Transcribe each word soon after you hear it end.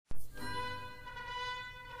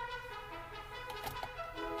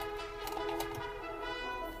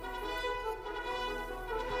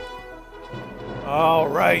All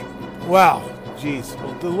right. Wow. Geez.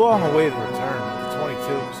 Well, the long-awaited return. The 22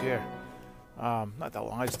 is here. Not that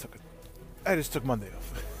long. I just took Monday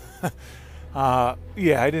off.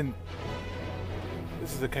 Yeah, I didn't.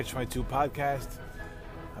 This is the Catch 22 podcast.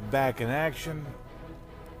 I'm back in action.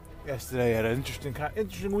 Yesterday I had an interesting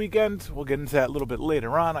weekend. We'll get into that a little bit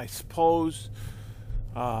later on, I suppose.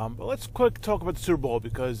 But let's quick talk about the Super Bowl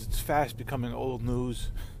because it's fast becoming old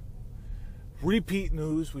news. Repeat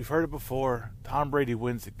news. We've heard it before. Tom Brady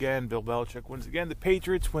wins again. Bill Belichick wins again. The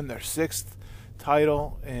Patriots win their 6th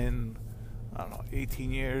title in,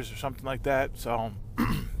 18 years or something like that. So,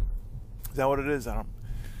 is that what it is?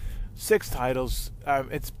 6 titles.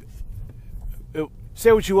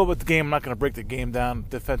 Say what you will about the game. I'm not going to break the game down.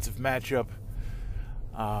 Defensive matchup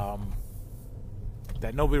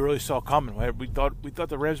that nobody really saw coming. Right? We thought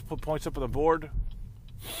the Rams put points up on the board.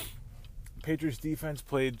 Patriots defense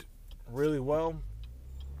played really well.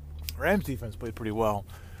 Rams defense played pretty well.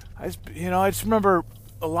 I just remember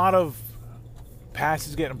a lot of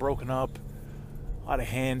passes getting broken up, a lot of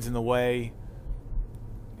hands in the way,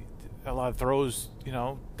 a lot of throws,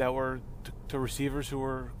 that were to receivers who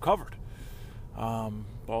were covered.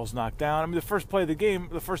 Balls knocked down. I mean, the first throw of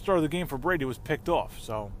the game for Brady was picked off.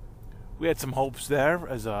 So we had some hopes there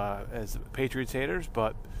as Patriots haters,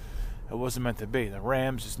 but it wasn't meant to be. The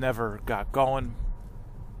Rams just never got going.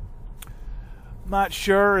 Not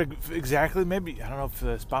sure exactly. Maybe, I don't know if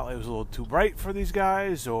the spotlight was a little too bright for these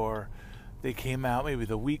guys, or they came out, maybe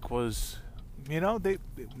the week was, they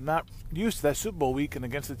not used to that Super Bowl week and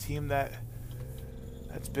against a team that's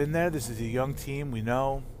been there. This is a young team, we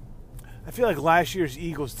know. I feel like last year's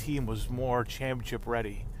Eagles team was more championship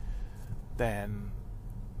ready than,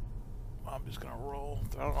 I'm just going to roll.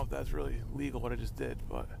 I don't know if that's really legal what I just did,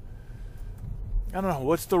 but I don't know.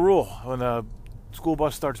 What's the rule when a school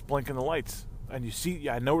bus starts blinking the lights? And you see,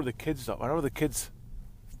 I know where the kids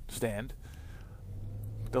stand.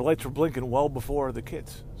 The lights were blinking well before the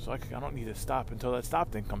kids. So I don't need to stop until that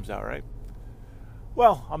stop thing comes out, right?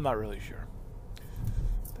 Well, I'm not really sure.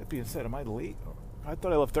 That being said, am I late? I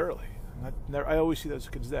thought I left early. I always see those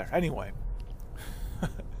kids there. Anyway.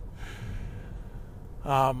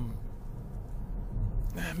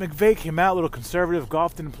 McVay came out a little conservative.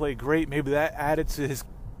 Goff didn't play great. Maybe that added to his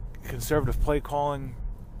conservative play calling.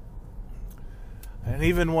 And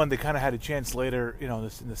even when they kind of had a chance later, in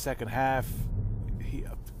the second half,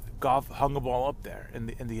 Goff hung the ball up there in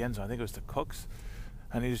the end zone. I think it was to Cooks,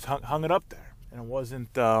 and he just hung it up there, and it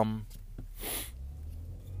wasn't. Gave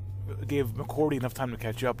McCourty enough time to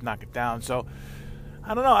catch up, knock it down. So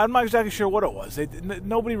I don't know. I'm not exactly sure what it was.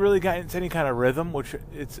 Nobody really got into any kind of rhythm, which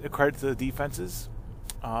it's a credit to the defenses.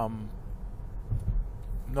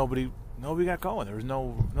 Nobody got going. There was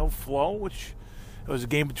no flow, which. It was a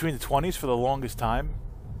game between the 20s for the longest time.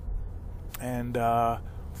 And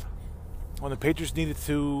when the Patriots needed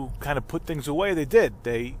to kind of put things away, they did.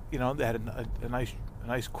 They had a nice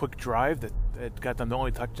quick drive that got them the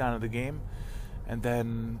only touchdown of the game. And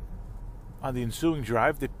then on the ensuing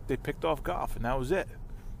drive, they picked off Goff, and that was it.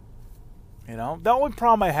 The only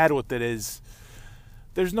problem I had with it is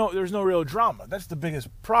there's no real drama. That's the biggest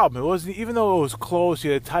problem. It wasn't, even though it was close,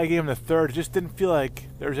 you had a tie game in the third, it just didn't feel like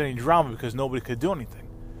there was any drama because nobody could do anything.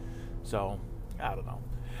 So, I don't know.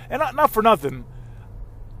 And not for nothing,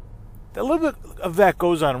 a little bit of that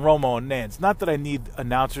goes on Romo and Nance. Not that I need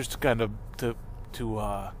announcers to kind of to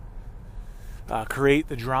create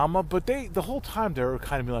the drama, but the whole time they were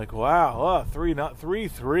kind of be like, wow,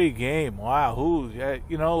 3-3 game. Wow,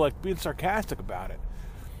 like being sarcastic about it.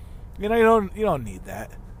 You don't need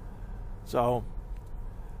that. So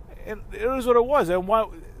it was what it was. And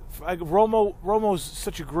Romo's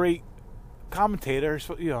such a great commentator.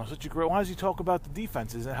 Such a great. Why does he talk about the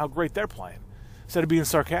defenses and how great they're playing instead of being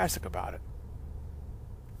sarcastic about it?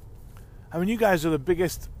 I mean, you guys are the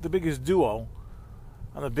biggest duo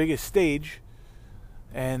on the biggest stage,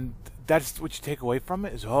 and that's what you take away from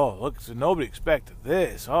it. Is look, so nobody expected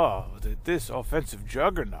this. This offensive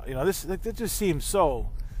juggernaut. That just seems so.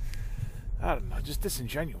 I don't know, just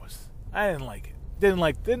disingenuous. I didn't like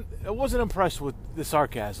it. I wasn't impressed with the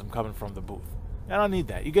sarcasm coming from the booth. I don't need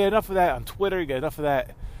that. You get enough of that on Twitter. You get enough of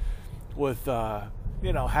that with,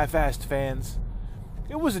 half-assed fans.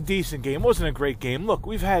 It was a decent game. It wasn't a great game. Look,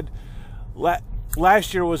 we've had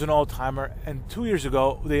last year was an all-timer, and 2 years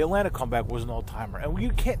ago the Atlanta comeback was an all-timer. And you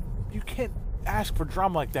can't ask for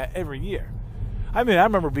drama like that every year. I mean, I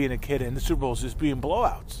remember being a kid and the Super Bowls just being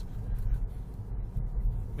blowouts.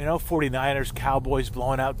 49ers, Cowboys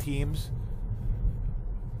blowing out teams.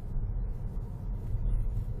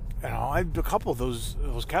 A couple of those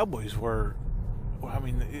Cowboys were. I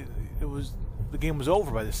mean, it was the game was over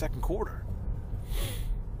by the second quarter.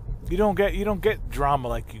 You don't get drama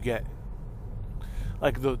like you get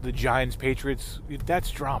like the Giants Patriots. That's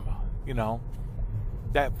drama, you know.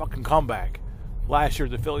 That fucking comeback last year,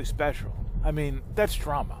 the Philly special. I mean, that's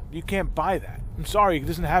drama. You can't buy that. I'm sorry, it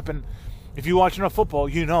doesn't happen. If you watch enough football,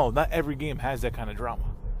 you know not every game has that kind of drama.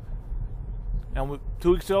 And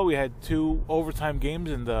 2 weeks ago, we had 2 overtime games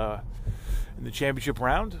in the championship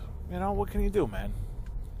round. You know, what can you do, man?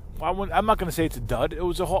 I'm not going to say it's a dud. It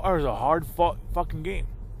was a hard fucking game,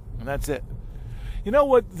 and that's it. You know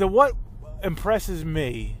what? What impresses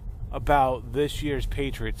me about this year's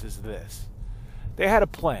Patriots is this: they had a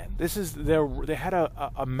plan. They had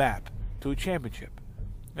a map to a championship,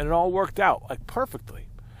 and it all worked out like perfectly.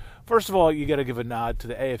 First of all, you got to give a nod to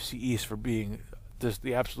the AFC East for being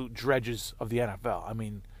the absolute dredges of the NFL. I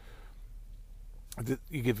mean,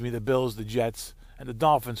 you give me the Bills, the Jets, and the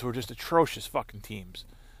Dolphins, who are just atrocious fucking teams.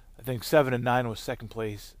 I think 7-9 was second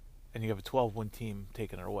place, and you have a 12-win team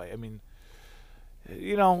taking it away. I mean,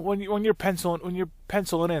 you know, when you're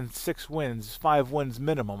penciling in 6 wins, 5 wins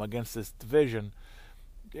minimum against this division,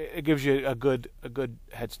 it gives you a good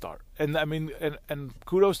head start. And I mean, and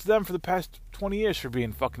kudos to them for the past 20 years for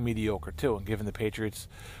being fucking mediocre too, and giving the Patriots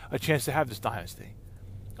a chance to have this dynasty.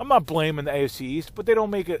 I'm not blaming the AFC East, but they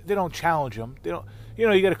don't challenge them. They don't. You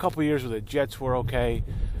know, you get a couple of years where the Jets were okay.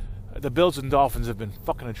 The Bills and Dolphins have been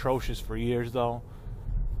fucking atrocious for years, though.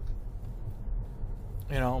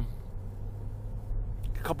 You know,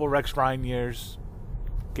 a couple of Rex Ryan years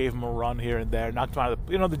gave them a run here and there. Knocked them out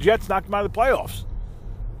of the Jets knocked them out of the playoffs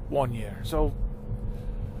 1 year. So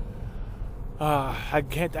I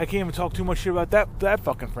can't even talk too much shit about that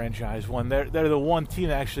fucking franchise. When they're the one team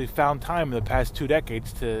that actually found time in the past 2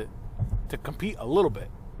 decades to compete a little bit.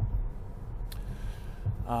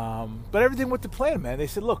 But everything with the plan, man. They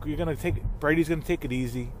said, look, Brady's gonna take it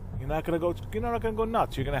easy. You're not gonna go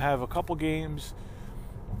nuts. You're gonna have a couple games,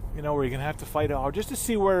 you know, where you're gonna have to fight hard just to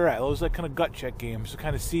see where they're at. Those like kind of gut check games to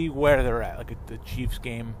kind of see where they're at, like the Chiefs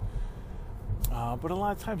game. But a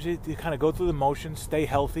lot of times you kind of go through the motions, stay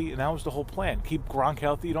healthy, and that was the whole plan. Keep Gronk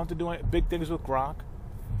healthy. You don't have to do any big things with Gronk.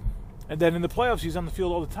 And then in the playoffs, he's on the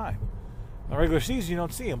field all the time. In the regular season, you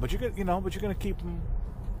don't see him, but you're gonna keep him.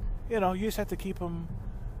 You know, you just have to keep him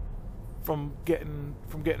from getting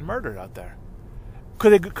murdered out there.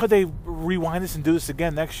 Could they rewind this and do this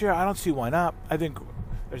again next year? I don't see why not. I think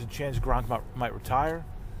there's a chance Gronk might retire.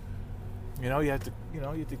 You know, you have to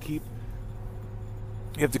keep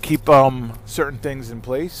certain things in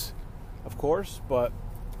place, of course, but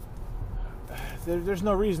there's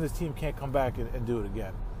no reason this team can't come back and do it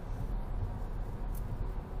again.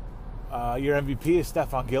 Your MVP is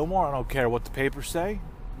Stephon Gilmore. I don't care what the papers say.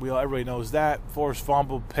 Everybody knows that. Forced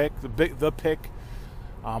fumble pick, the pick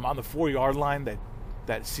on the 4-yard line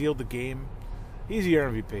that sealed the game. He's your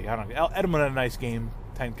MVP. I don't know. Edelman had a nice game,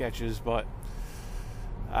 10 catches, but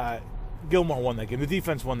Gilmore won that game. The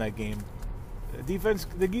defense won that game.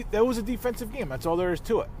 That was a defensive game. That's all there is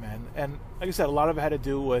to it, man. And like I said, a lot of it had to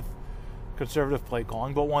do with conservative play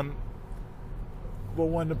calling. But when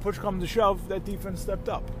the push comes to shove, that defense stepped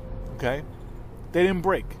up. Okay, they didn't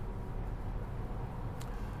break.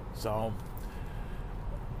 So,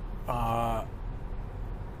 I'm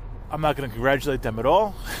not going to congratulate them at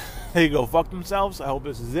all. They go fuck themselves. I hope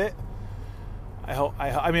this is it. I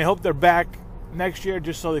hope they're back next year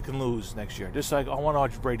just so they can lose next year. Just like I want to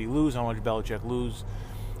watch Brady lose. I want to watch Belichick lose.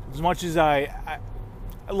 As much as I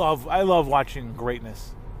love watching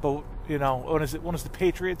greatness, but you know, when it's the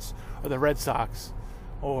Patriots or the Red Sox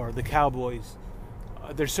or the Cowboys,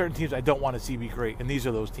 there's certain teams I don't want to see be great, and these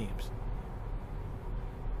are those teams.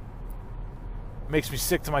 Makes me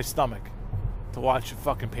sick to my stomach to watch the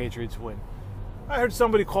fucking Patriots win. I heard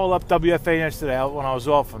somebody call up WFA yesterday when I was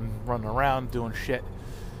off and running around doing shit.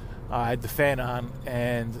 I had the fan on,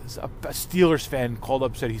 and a Steelers fan called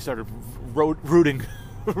up and said he started rooting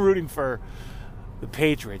for the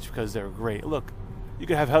Patriots because they're great. Look, you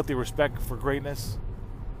can have healthy respect for greatness,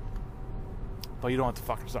 but you don't have to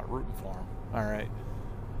fucking start rooting for them. All right?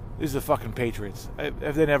 These are the fucking Patriots.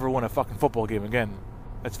 If they never win a fucking football game again,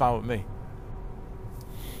 that's fine with me.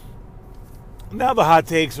 Now the hot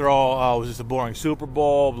takes are all, it was just a boring Super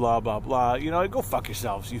Bowl, blah, blah, blah. You know, go fuck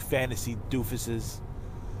yourselves, you fantasy doofuses.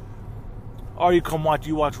 Or you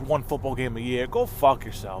watch one football game a year. Go fuck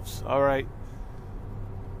yourselves, all right?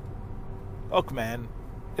 Look, man,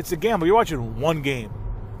 it's a gamble. You're watching one game,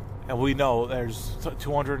 and we know there's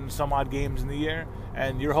 200 and some odd games in the year,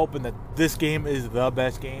 and you're hoping that this game is the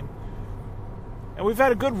best game. And we've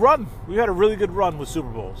had a good run. We've had a really good run with Super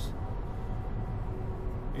Bowls.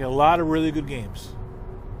 A lot of really good games.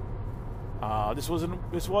 This wasn't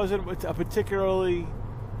a particularly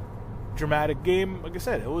dramatic game. Like I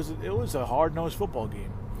said, it was a hard-nosed football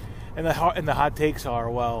game. And the hot takes are,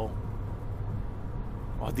 well,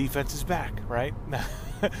 defense is back, right?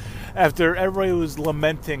 After everybody was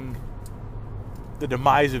lamenting the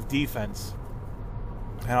demise of defense,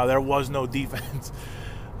 there was no defense.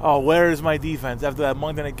 Oh, where is my defense? After that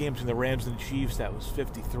Monday night game between the Rams and the Chiefs, that was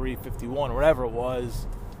 53-51, or whatever it was.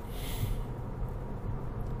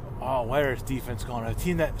 Oh, where is defense going? A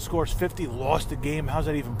team that scores 50 lost the game? How's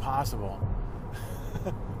that even possible?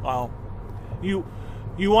 Well, you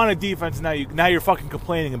want a defense, now you're fucking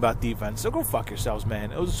complaining about defense. So go fuck yourselves,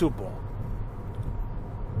 man. It was a Super Bowl.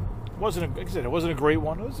 Like I said, it wasn't a great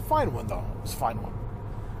one. It was a fine one, though. It was a fine one.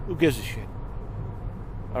 Who gives a shit?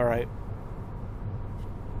 All right.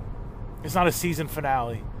 It's not a season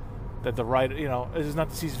finale that this is not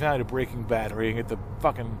the season finale to Breaking Bad where you get the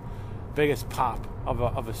fucking biggest pop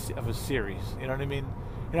of a series. You know what I mean?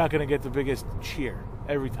 You're not going to get the biggest cheer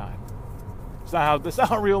every time. That's not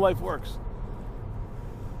how real life works.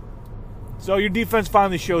 So your defense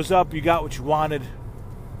finally shows up. You got what you wanted.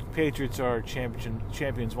 Patriots are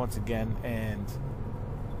champions once again, and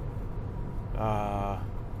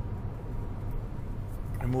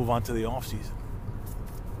move on to the offseason.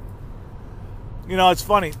 It's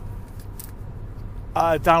funny.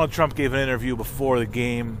 Donald Trump gave an interview before the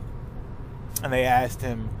game, and they asked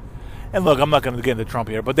him, and look, I'm not going to get into Trump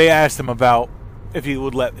here, but they asked him about if he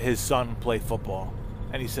would let his son play football.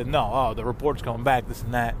 And he said, no, the report's coming back, this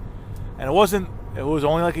and that. And it was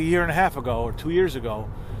only like a year and a half ago or 2 years ago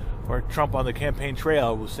where Trump on the campaign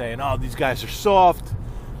trail was saying, these guys are soft.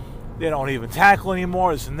 They don't even tackle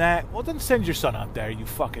anymore, this and that. Well, then send your son out there, you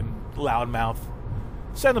fucking loudmouth.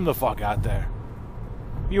 Send him the fuck out there.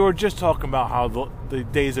 You were just talking about how the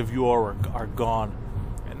days of yore are gone.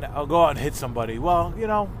 And I'll go out and hit somebody. Well,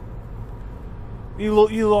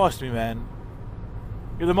 you lost me, man.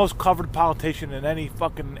 You're the most covered politician in any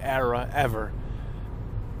fucking era ever.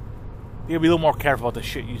 You gotta be a little more careful about the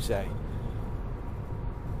shit you say.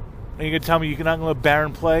 And you're gonna tell me you're not gonna let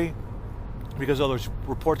Barron play because of those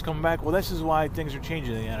reports coming back? Well, this is why things are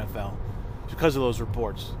changing in the NFL. It's because of those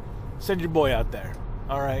reports. Send your boy out there.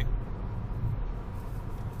 Alright?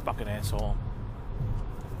 Fucking asshole.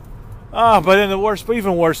 But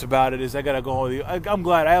even worse about it is I gotta go with you. I'm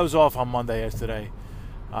glad I was off on Monday yesterday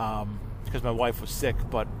because my wife was sick.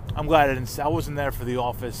 But I'm glad I wasn't there for the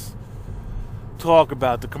office talk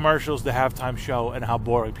about the commercials, the halftime show, and how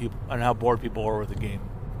bored people were with the game.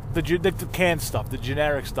 The canned stuff, the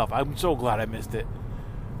generic stuff. I'm so glad I missed it.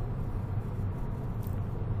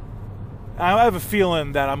 I have a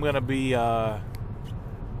feeling that I'm gonna be. I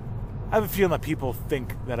have a feeling that people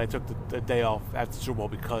think that I took the day off after the Super Bowl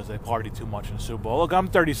because I partied too much in the Super Bowl. Look, I'm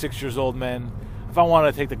 36 years old, man. If I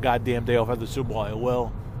want to take the goddamn day off after the Super Bowl, I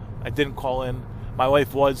will. I didn't call in. My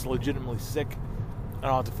wife was legitimately sick. I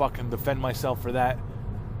don't have to fucking defend myself for that.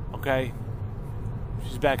 Okay?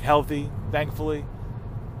 She's back healthy, thankfully.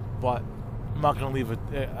 But I'm not going to leave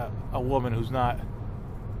a woman who's not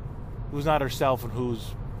herself and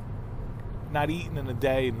who's not eating in a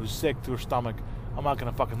day and who's sick to her stomach. I'm not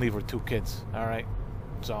gonna fucking leave her 2 kids. All right.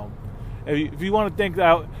 So, if you want to think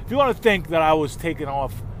that I was taking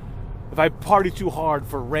off, if I party too hard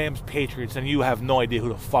for Rams Patriots, then you have no idea who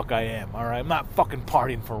the fuck I am. All right. I'm not fucking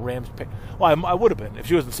partying for Rams. Well, I would have been if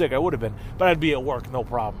she wasn't sick. I would have been, but I'd be at work, no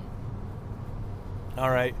problem.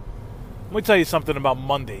 All right. Let me tell you something about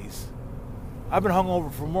Mondays. I've been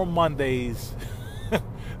hungover for more Mondays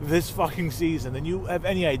this fucking season than you have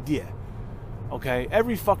any idea. Okay,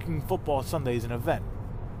 every fucking football Sunday is an event.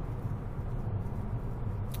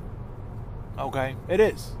 Okay, it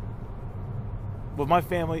is. With my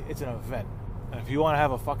family, it's an event. And if you want to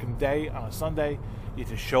have a fucking day on a Sunday, you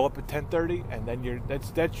just show up at 10:30, and then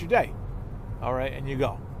that's your day. All right, and you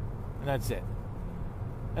go, and that's it.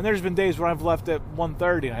 And there's been days where I've left at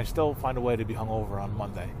 1:30, and I still find a way to be hungover on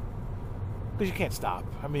Monday because you can't stop.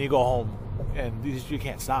 I mean, you go home, and you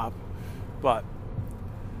can't stop, but.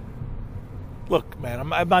 Look,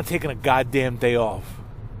 man, I'm not taking a goddamn day off.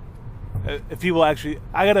 If people actually...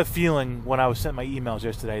 I got a feeling when I was sent my emails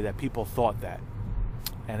yesterday that people thought that.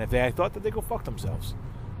 And if they thought that, they go fuck themselves.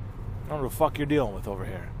 I don't know what the fuck you're dealing with over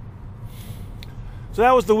here. So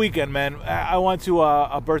that was the weekend, man. I went to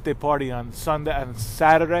a birthday party on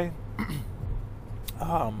Saturday.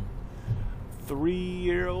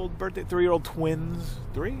 3-year-old twins.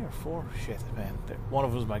 3 or 4? Shit, man. One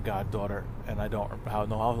of them is my goddaughter, and I don't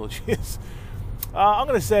know how old she is. I'm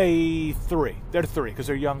going to say 3. They're 3 because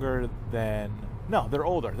they're younger than... No, they're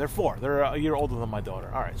older. They're 4. They're a year older than my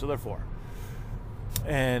daughter. All right, so they're 4.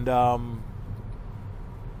 And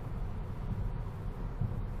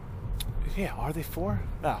Yeah, are they 4?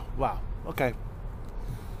 Oh, wow. Okay.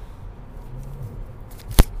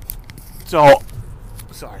 So,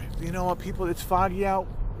 sorry. You know what, people? It's foggy out.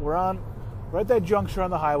 We're at that juncture on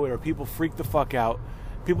the highway where people freak the fuck out.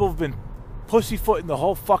 People have been pussyfooting the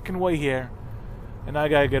whole fucking way here. And I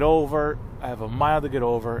gotta get over. I have a mile to get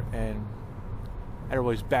over. And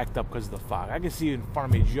everybody's backed up because of the fog. I can see you in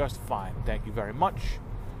front of me just fine. Thank you very much.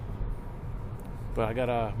 But I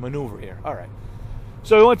gotta maneuver here. All right.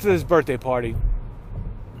 So we went to this birthday party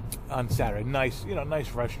on Saturday. Nice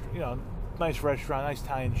restaurant. Nice restaurant, nice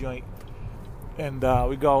Italian joint. And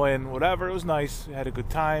we go in, whatever. It was nice. We had a good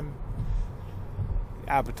time.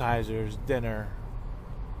 Appetizers, dinner,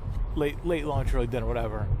 late lunch, early dinner,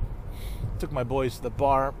 whatever. Took my boys to the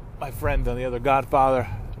bar. My friend and the other Godfather,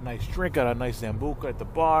 a nice drink, got a nice Zambuca at the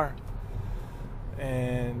bar,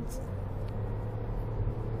 and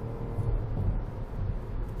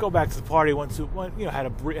go back to the party.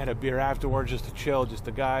 Had a beer afterwards, just to chill. Just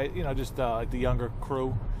the guy, just like the younger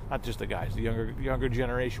crew, not just the guys, the younger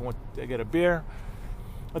generation went to get a beer.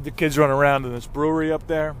 Let the kids run around in this brewery up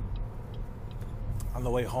there. On the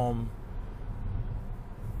way home.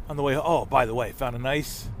 Oh, by the way, found a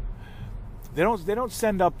nice. They don't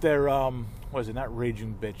send up their what is it? Not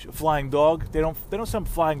Raging Bitch, Flying Dog. They don't send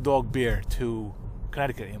Flying Dog beer to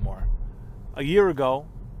Connecticut anymore. A year ago,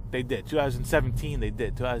 they did. 2017, they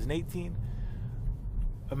did. 2018,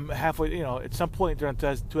 halfway. At some point during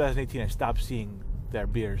 2018, I stopped seeing their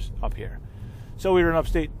beers up here. So we were in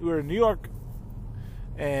upstate. We were in New York,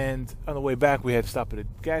 and on the way back, we had to stop at a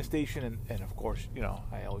gas station, and of course,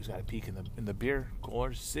 I always got to peek in the beer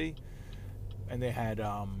coolers to see, and they had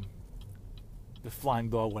the Flying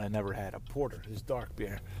Dog when I never had a porter, this dark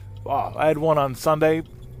beer. Wow, I had one on Sunday,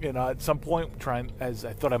 at some point, as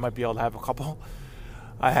I thought I might be able to have a couple.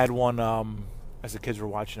 I had one as the kids were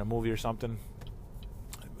watching a movie or something.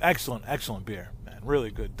 Excellent beer, man, really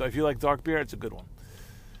good. If you like dark beer, it's a good one.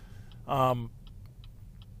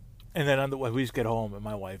 And then on the way, we just get home, and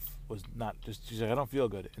my wife was she's like, I don't feel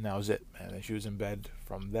good, and that was it, man. And she was in bed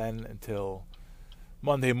from then until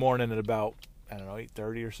Monday morning at about,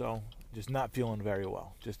 8:30 or so. Just not feeling very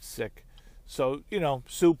well, just sick. So,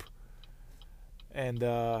 soup. And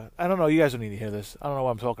I don't know, you guys don't need to hear this. I don't know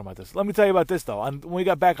why I'm talking about this. Let me tell you about this, though. When we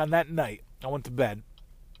got back on that night, I went to bed.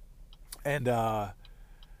 And I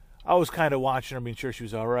was kind of watching her, being sure she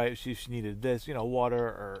was all right. She needed this, water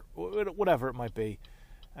or whatever it might be.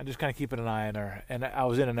 I'm just kind of keeping an eye on her. And I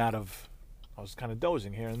was in and out of, I was kind of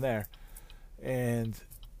dozing here and there. And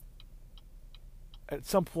at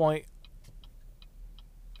some point,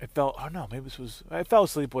 I fell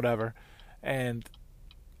asleep, whatever, and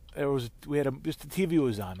just the TV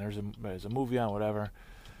was on. There was a movie on, whatever.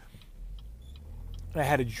 And I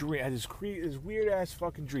had a dream. I had this weird ass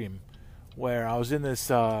fucking dream, where I was in this.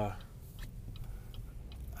 I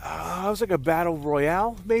was like a battle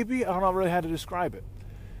royale, maybe. I don't know really how to describe it.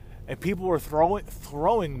 And people were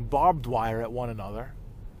throwing barbed wire at one another,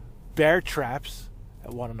 bear traps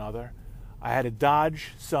at one another. I had to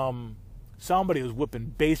dodge Somebody was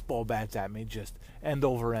whipping baseball bats at me, just end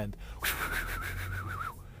over end.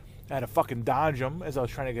 I had to fucking dodge them as I was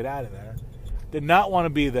trying to get out of there. Did not want to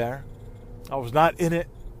be there. I was not in it.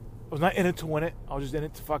 I was not in it to win it. I was just in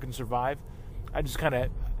it to fucking survive. I just kind of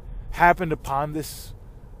happened upon this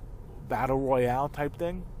battle royale type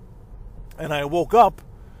thing. And I woke up,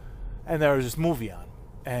 and there was this movie on.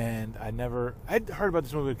 And I'd heard about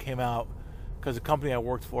this movie that came out because the company I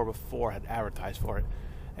worked for before had advertised for it.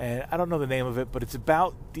 And I don't know the name of it, but it's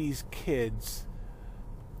about these kids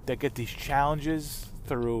that get these challenges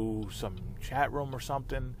through some chat room or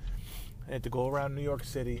something. They had to go around New York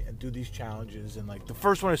City and do these challenges. And the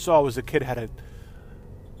first one I saw was a kid had to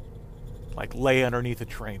lay underneath a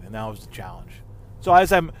train, and that was the challenge. So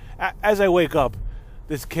as I wake up,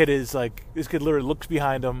 this kid literally looks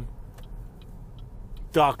behind him,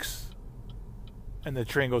 ducks, and the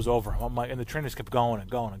train goes over him. And the train just kept going and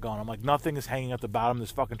going and going. I'm like, nothing is hanging at the bottom.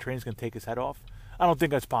 This fucking train's gonna take his head off. I don't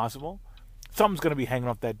think that's possible. Something's gonna be hanging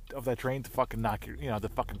off that train to fucking knock to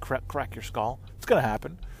fucking crack your skull. It's gonna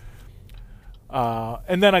happen.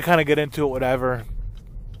 And then I kind of get into it, whatever.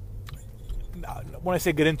 When I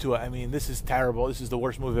say get into it, I mean this is terrible. This is the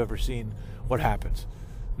worst movie I've ever seen. What happens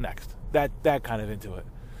next? That kind of into it.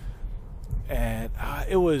 And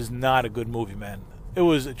it was not a good movie, man. It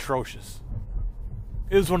was atrocious.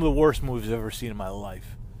 It was one of the worst movies I've ever seen in my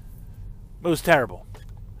life. It was terrible.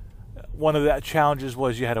 One of the challenges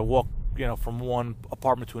was you had to walk, from one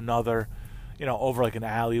apartment to another, over an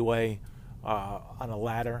alleyway, on a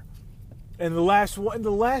ladder. And the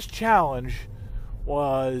last challenge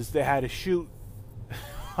was they had to shoot.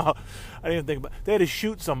 I didn't even think about. They had to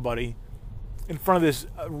shoot somebody in front of this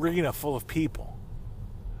arena full of people.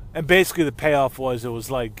 And basically the payoff was it was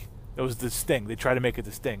the Sting. They tried to make it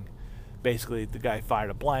the Sting. Basically, the guy fired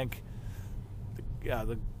a blank.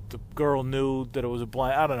 The girl knew that it was a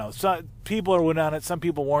blank. I don't know. Some people are in on it. Some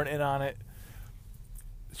people weren't in on it.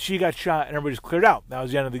 She got shot and everybody just cleared out. That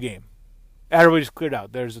was the end of the game. Everybody just cleared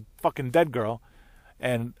out. There's a fucking dead girl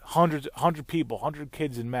and 100 people, 100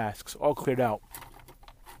 kids in masks, all cleared out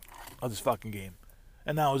of this fucking game.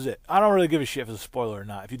 And that was it. I don't really give a shit if it's a spoiler or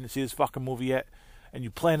not. If you didn't see this fucking movie yet and you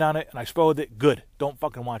planned on it and I spoiled it, good. Don't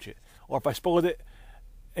fucking watch it. Or if I spoiled it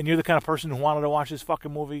and you're the kind of person who wanted to watch this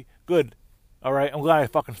fucking movie, good. All right? I'm glad I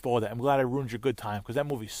fucking spoiled it. I'm glad I ruined your good time because that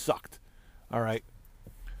movie sucked. All right?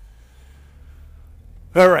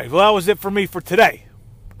 All right, well, that was it for me for today.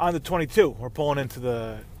 On the 22, we're pulling into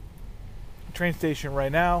the train station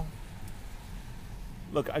right now.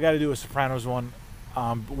 Look, I got to do a Sopranos one.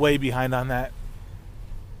 Way behind on that.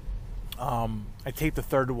 I taped the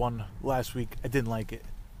third one last week. I didn't like it.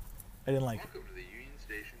 Welcome to the Union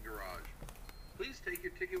Station Garage. Please take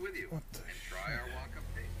your ticket with you and try our walk-up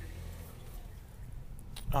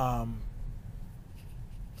tasting.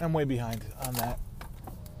 I'm way behind on that.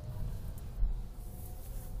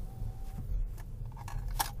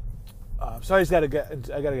 So I gotta get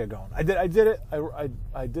going. I did it.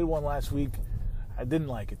 I did one last week. I didn't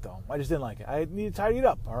like it though. I just didn't like it. I need to tidy it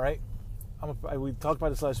up. All right. We talked about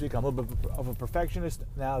this last week. I'm a little bit of a perfectionist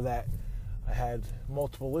now that I had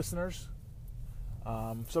multiple listeners. So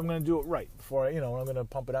I'm gonna do it right before I'm gonna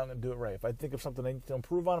pump it out and do it right. If I think of something I need to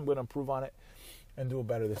improve on, I'm gonna improve on it and do it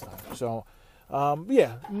better this time. So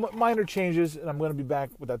minor changes, and I'm gonna be back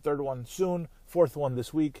with that third one soon. Fourth one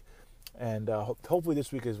this week. And hopefully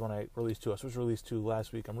this week is when I release 2. I was supposed to release 2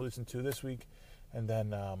 last week. I'm releasing 2 this week. And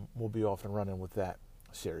then we'll be off and running with that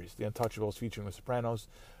series. The Untouchables featuring The Sopranos.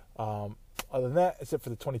 Other than that, that's it for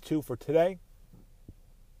the 22 for today.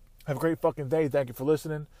 Have a great fucking day. Thank you for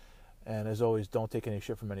listening. And as always, don't take any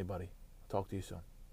shit from anybody. Talk to you soon.